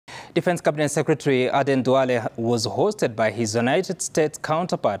Defense Cabinet Secretary Aden Duale was hosted by his United States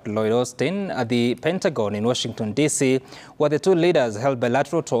counterpart Lloyd at the Pentagon in Washington DC, where the two leaders held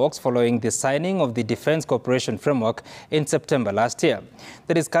bilateral talks following the signing of the Defense Cooperation Framework in September last year.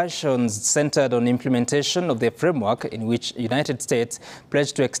 The discussions centered on implementation of the framework, in which the United States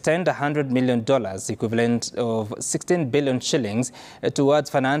pledged to extend $100 million, equivalent of 16 billion shillings, towards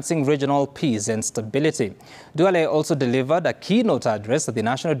financing regional peace and stability. Duale also delivered a keynote address at the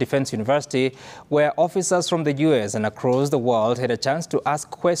National Defense University, where officers from the U.S. and across the world had a chance to ask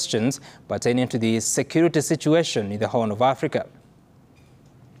questions pertaining to the security situation in the Horn of Africa.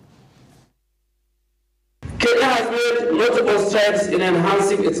 Kenya has made notable strides in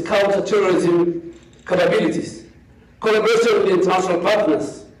enhancing its counter-terrorism capabilities, collaboration with international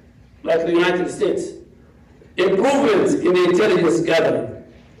partners like the United States, improvements in the intelligence gathering,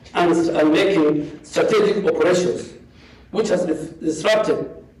 and making strategic operations, which has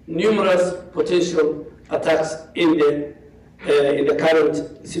disrupted numerous potential attacks in the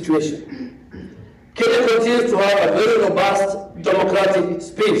current situation. Kenya continues to have a very robust democratic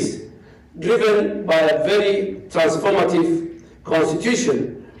space, driven by a very transformative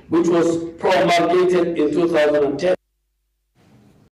constitution, which was promulgated in 2010.